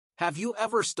Have you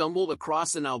ever stumbled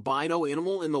across an albino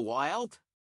animal in the wild?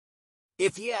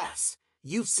 If yes,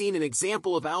 you've seen an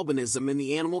example of albinism in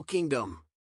the animal kingdom.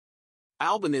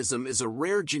 Albinism is a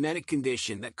rare genetic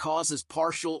condition that causes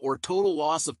partial or total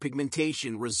loss of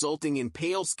pigmentation resulting in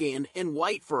pale skin and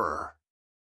white fur.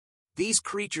 These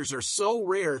creatures are so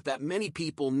rare that many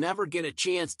people never get a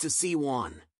chance to see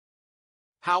one.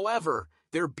 However,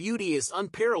 their beauty is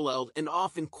unparalleled and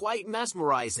often quite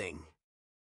mesmerizing.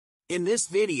 In this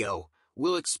video,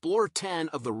 we'll explore 10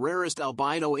 of the rarest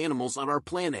albino animals on our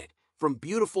planet, from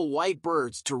beautiful white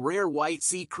birds to rare white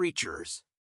sea creatures.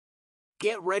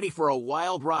 Get ready for a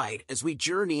wild ride as we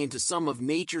journey into some of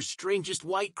nature's strangest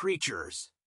white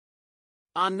creatures.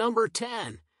 On number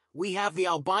 10, we have the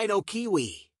albino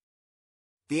kiwi.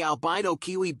 The albino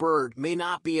kiwi bird may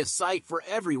not be a sight for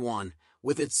everyone,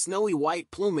 with its snowy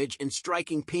white plumage and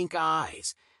striking pink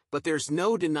eyes, but there's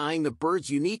no denying the bird's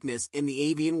uniqueness in the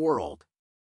avian world.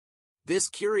 This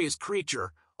curious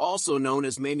creature, also known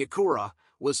as Manicura,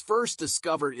 was first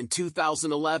discovered in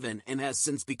 2011 and has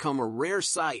since become a rare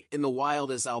sight in the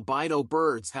wild, as albino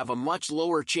birds have a much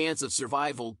lower chance of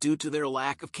survival due to their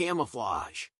lack of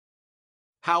camouflage.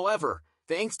 However,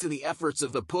 thanks to the efforts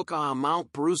of the Pukaha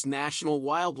Mount Bruce National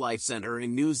Wildlife Centre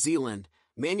in New Zealand,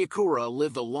 Manicura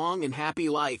lived a long and happy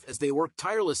life as they worked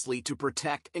tirelessly to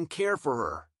protect and care for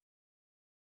her.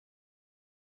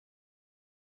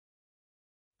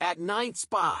 At 9th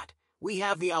spot, we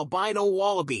have the albino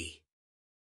wallaby.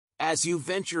 As you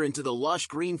venture into the lush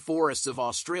green forests of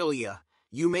Australia,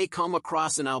 you may come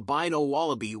across an albino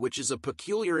wallaby, which is a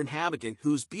peculiar inhabitant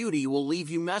whose beauty will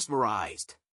leave you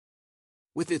mesmerized.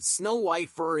 With its snow-white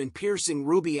fur and piercing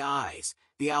ruby eyes,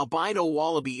 the albino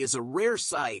wallaby is a rare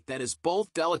sight that is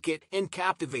both delicate and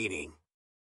captivating.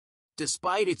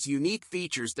 Despite its unique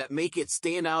features that make it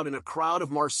stand out in a crowd of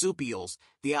marsupials,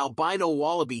 the albino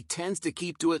wallaby tends to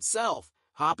keep to itself,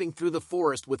 hopping through the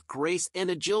forest with grace and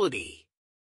agility.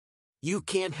 You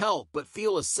can't help but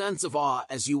feel a sense of awe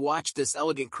as you watch this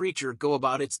elegant creature go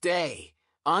about its day,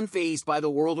 unfazed by the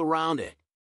world around it.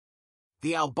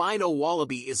 The albino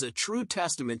wallaby is a true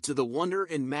testament to the wonder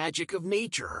and magic of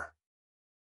nature.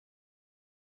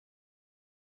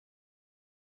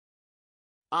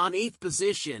 On 8th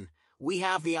position, we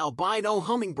have the albino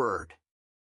hummingbird.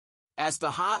 As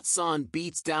the hot sun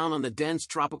beats down on the dense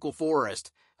tropical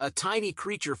forest, a tiny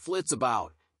creature flits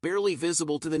about, barely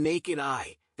visible to the naked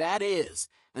eye, that is,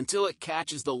 until it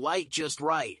catches the light just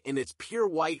right and its pure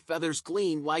white feathers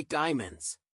gleam like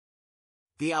diamonds.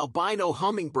 The albino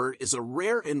hummingbird is a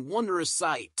rare and wondrous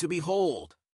sight to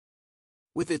behold.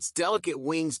 With its delicate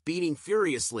wings beating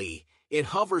furiously, it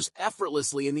hovers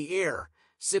effortlessly in the air,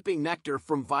 sipping nectar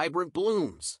from vibrant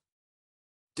blooms.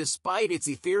 Despite its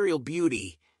ethereal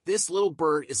beauty, this little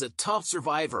bird is a tough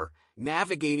survivor,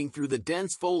 navigating through the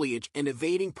dense foliage and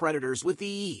evading predators with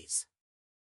ease.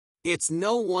 It's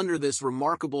no wonder this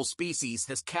remarkable species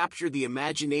has captured the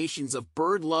imaginations of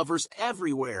bird lovers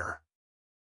everywhere.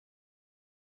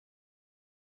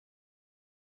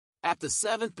 At the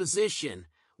 7th position,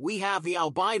 we have the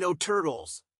albino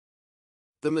turtles.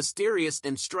 The mysterious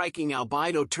and striking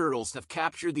albino turtles have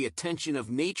captured the attention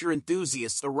of nature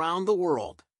enthusiasts around the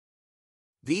world.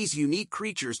 These unique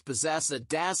creatures possess a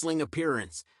dazzling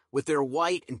appearance, with their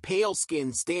white and pale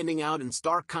skin standing out in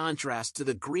stark contrast to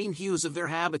the green hues of their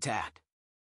habitat.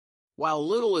 While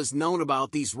little is known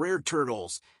about these rare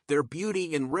turtles, their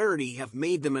beauty and rarity have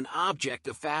made them an object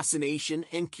of fascination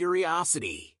and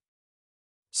curiosity.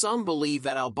 Some believe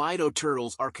that albino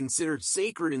turtles are considered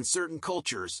sacred in certain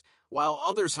cultures, while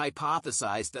others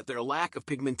hypothesize that their lack of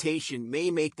pigmentation may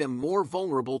make them more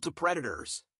vulnerable to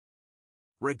predators.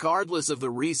 Regardless of the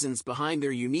reasons behind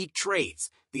their unique traits,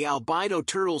 the albino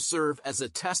turtles serve as a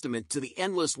testament to the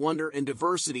endless wonder and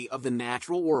diversity of the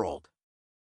natural world.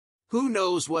 Who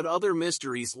knows what other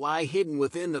mysteries lie hidden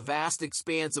within the vast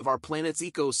expanse of our planet's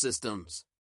ecosystems?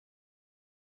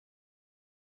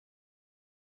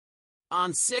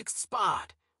 On 6th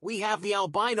spot, we have the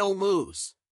albino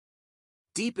moose.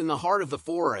 Deep in the heart of the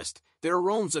forest, there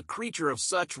roams a creature of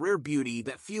such rare beauty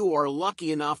that few are lucky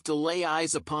enough to lay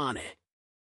eyes upon it.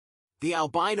 The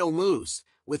albino moose,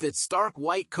 with its stark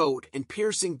white coat and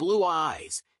piercing blue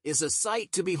eyes, is a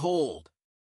sight to behold.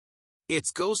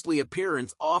 Its ghostly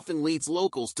appearance often leads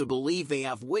locals to believe they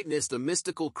have witnessed a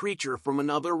mystical creature from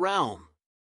another realm.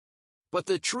 But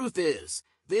the truth is,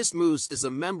 this moose is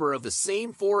a member of the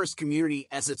same forest community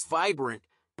as its vibrant,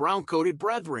 brown-coated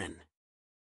brethren.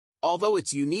 Although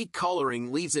its unique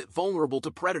coloring leaves it vulnerable to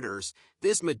predators,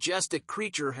 this majestic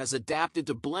creature has adapted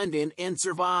to blend in and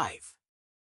survive.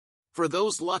 For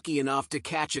those lucky enough to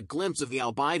catch a glimpse of the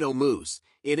albino moose,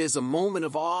 it is a moment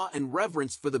of awe and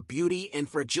reverence for the beauty and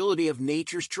fragility of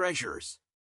nature's treasures.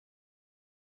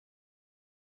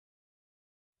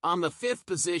 On the fifth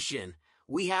position,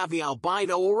 we have the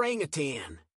albino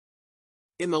orangutan.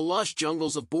 In the lush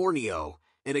jungles of Borneo,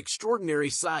 an extraordinary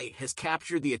sight has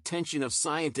captured the attention of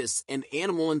scientists and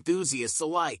animal enthusiasts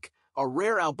alike, a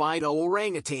rare albino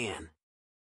orangutan.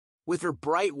 With her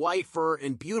bright white fur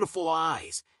and beautiful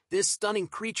eyes, this stunning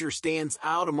creature stands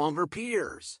out among her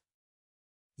peers.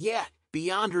 Yet,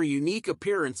 beyond her unique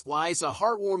appearance lies a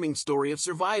heartwarming story of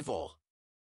survival.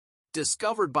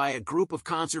 Discovered by a group of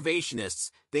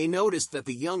conservationists, they noticed that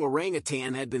the young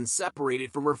orangutan had been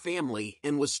separated from her family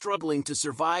and was struggling to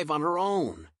survive on her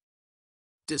own.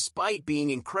 Despite being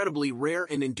incredibly rare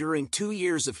and enduring 2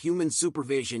 years of human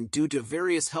supervision due to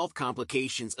various health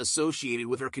complications associated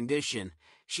with her condition,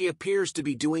 she appears to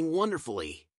be doing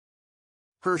wonderfully.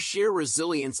 Her sheer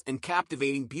resilience and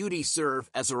captivating beauty serve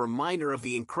as a reminder of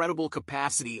the incredible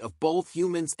capacity of both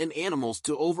humans and animals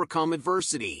to overcome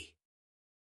adversity.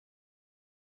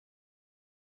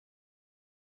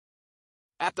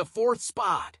 At the fourth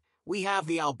spot, we have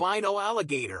the albino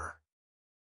alligator.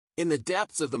 In the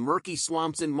depths of the murky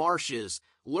swamps and marshes,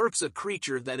 lurks a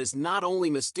creature that is not only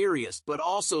mysterious but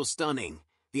also stunning,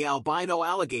 the albino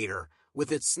alligator.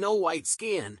 With its snow-white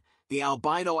skin, the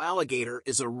albino alligator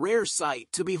is a rare sight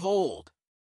to behold.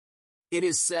 It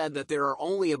is said that there are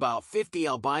only about 50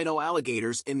 albino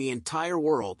alligators in the entire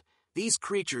world. These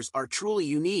creatures are truly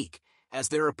unique, as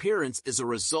their appearance is a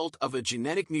result of a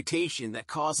genetic mutation that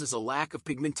causes a lack of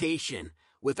pigmentation.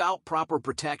 Without proper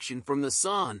protection from the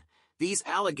sun, these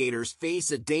alligators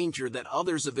face a danger that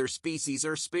others of their species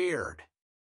are spared.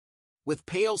 With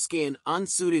pale skin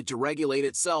unsuited to regulate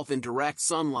itself in direct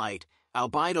sunlight,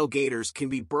 albino gators can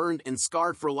be burned and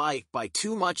scarred for life by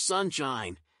too much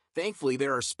sunshine. Thankfully,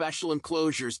 there are special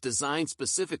enclosures designed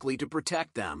specifically to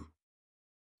protect them.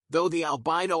 Though the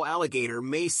albino alligator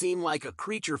may seem like a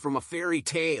creature from a fairy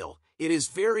tale, it is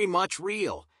very much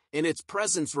real, and its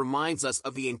presence reminds us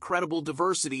of the incredible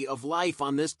diversity of life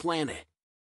on this planet.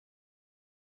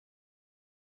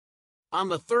 On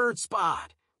the third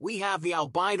spot, we have the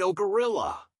albino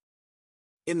gorilla.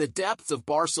 In the depths of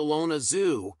Barcelona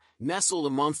Zoo, nestled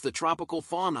amongst the tropical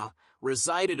fauna,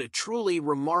 resided a truly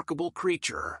remarkable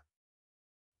creature.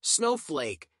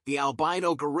 Snowflake, the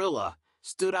albino gorilla,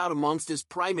 stood out amongst his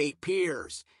primate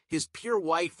peers, his pure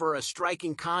white fur a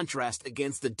striking contrast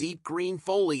against the deep green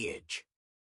foliage.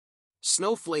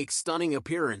 Snowflake's stunning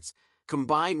appearance,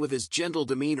 combined with his gentle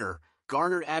demeanor,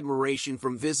 garnered admiration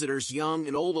from visitors young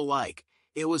and old alike.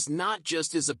 It was not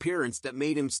just his appearance that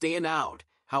made him stand out.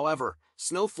 However,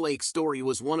 Snowflake's story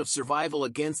was one of survival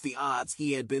against the odds.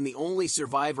 He had been the only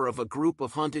survivor of a group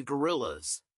of hunted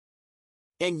gorillas.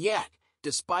 And yet,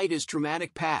 despite his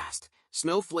traumatic past,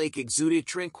 Snowflake exuded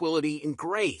tranquility and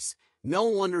grace. No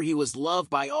wonder he was loved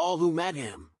by all who met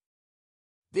him.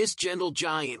 This gentle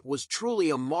giant was truly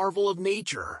a marvel of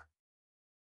nature.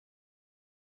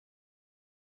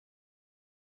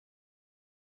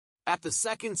 At the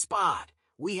second spot,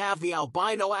 we have the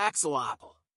albino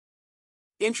axolotl.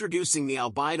 Introducing the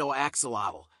albino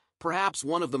axolotl, perhaps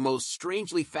one of the most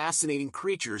strangely fascinating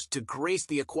creatures to grace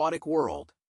the aquatic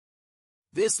world.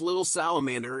 This little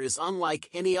salamander is unlike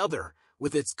any other,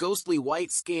 with its ghostly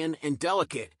white skin and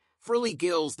delicate, frilly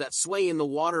gills that sway in the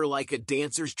water like a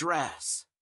dancer's dress.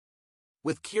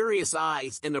 With curious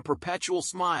eyes and a perpetual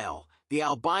smile, the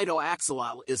albino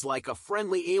axolotl is like a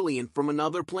friendly alien from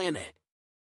another planet.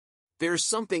 There's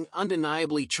something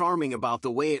undeniably charming about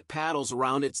the way it paddles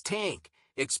around its tank,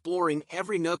 exploring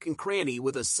every nook and cranny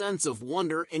with a sense of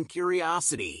wonder and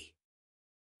curiosity.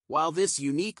 While this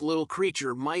unique little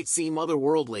creature might seem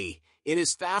otherworldly, it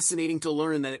is fascinating to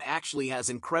learn that it actually has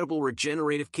incredible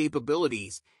regenerative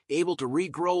capabilities, able to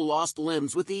regrow lost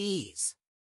limbs with ease.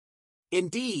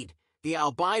 Indeed, the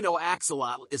albino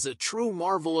axolotl is a true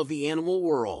marvel of the animal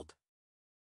world.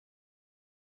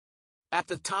 At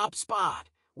the top spot,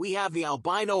 we have the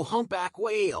albino humpback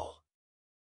whale.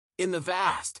 In the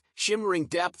vast, shimmering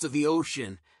depths of the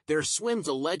ocean, there swims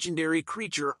a legendary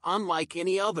creature unlike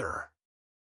any other.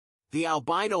 The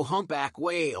albino humpback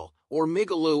whale, or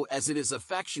migaloo as it is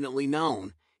affectionately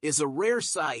known, is a rare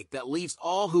sight that leaves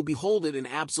all who behold it in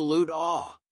absolute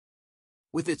awe.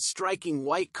 With its striking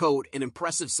white coat and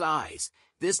impressive size,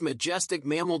 this majestic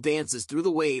mammal dances through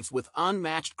the waves with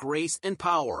unmatched grace and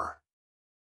power.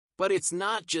 But it's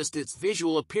not just its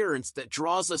visual appearance that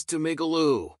draws us to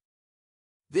migaloo.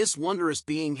 This wondrous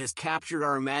being has captured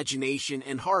our imagination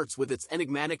and hearts with its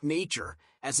enigmatic nature,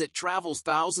 as it travels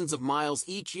thousands of miles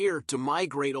each year to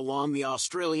migrate along the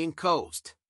Australian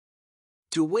coast.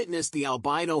 To witness the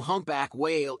albino humpback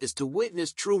whale is to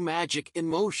witness true magic in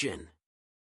motion.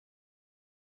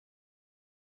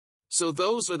 So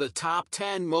those are the top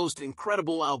 10 most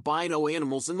incredible albino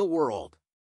animals in the world.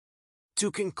 To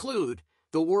conclude,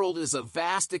 the world is a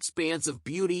vast expanse of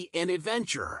beauty and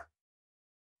adventure.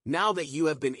 Now that you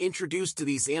have been introduced to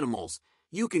these animals,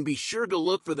 you can be sure to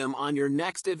look for them on your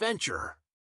next adventure.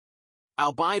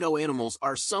 Albino animals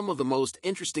are some of the most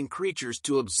interesting creatures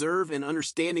to observe, and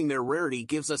understanding their rarity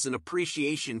gives us an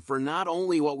appreciation for not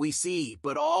only what we see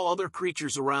but all other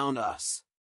creatures around us.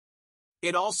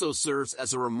 It also serves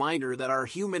as a reminder that our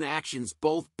human actions,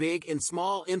 both big and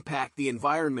small, impact the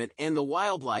environment and the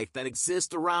wildlife that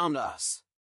exists around us.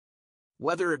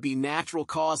 Whether it be natural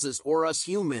causes or us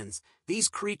humans, these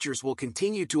creatures will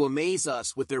continue to amaze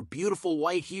us with their beautiful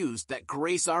white hues that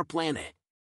grace our planet.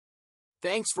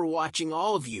 Thanks for watching,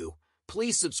 all of you.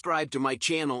 Please subscribe to my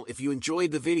channel if you enjoyed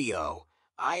the video.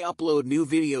 I upload new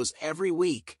videos every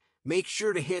week. Make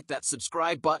sure to hit that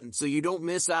subscribe button so you don't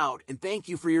miss out, and thank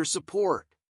you for your support.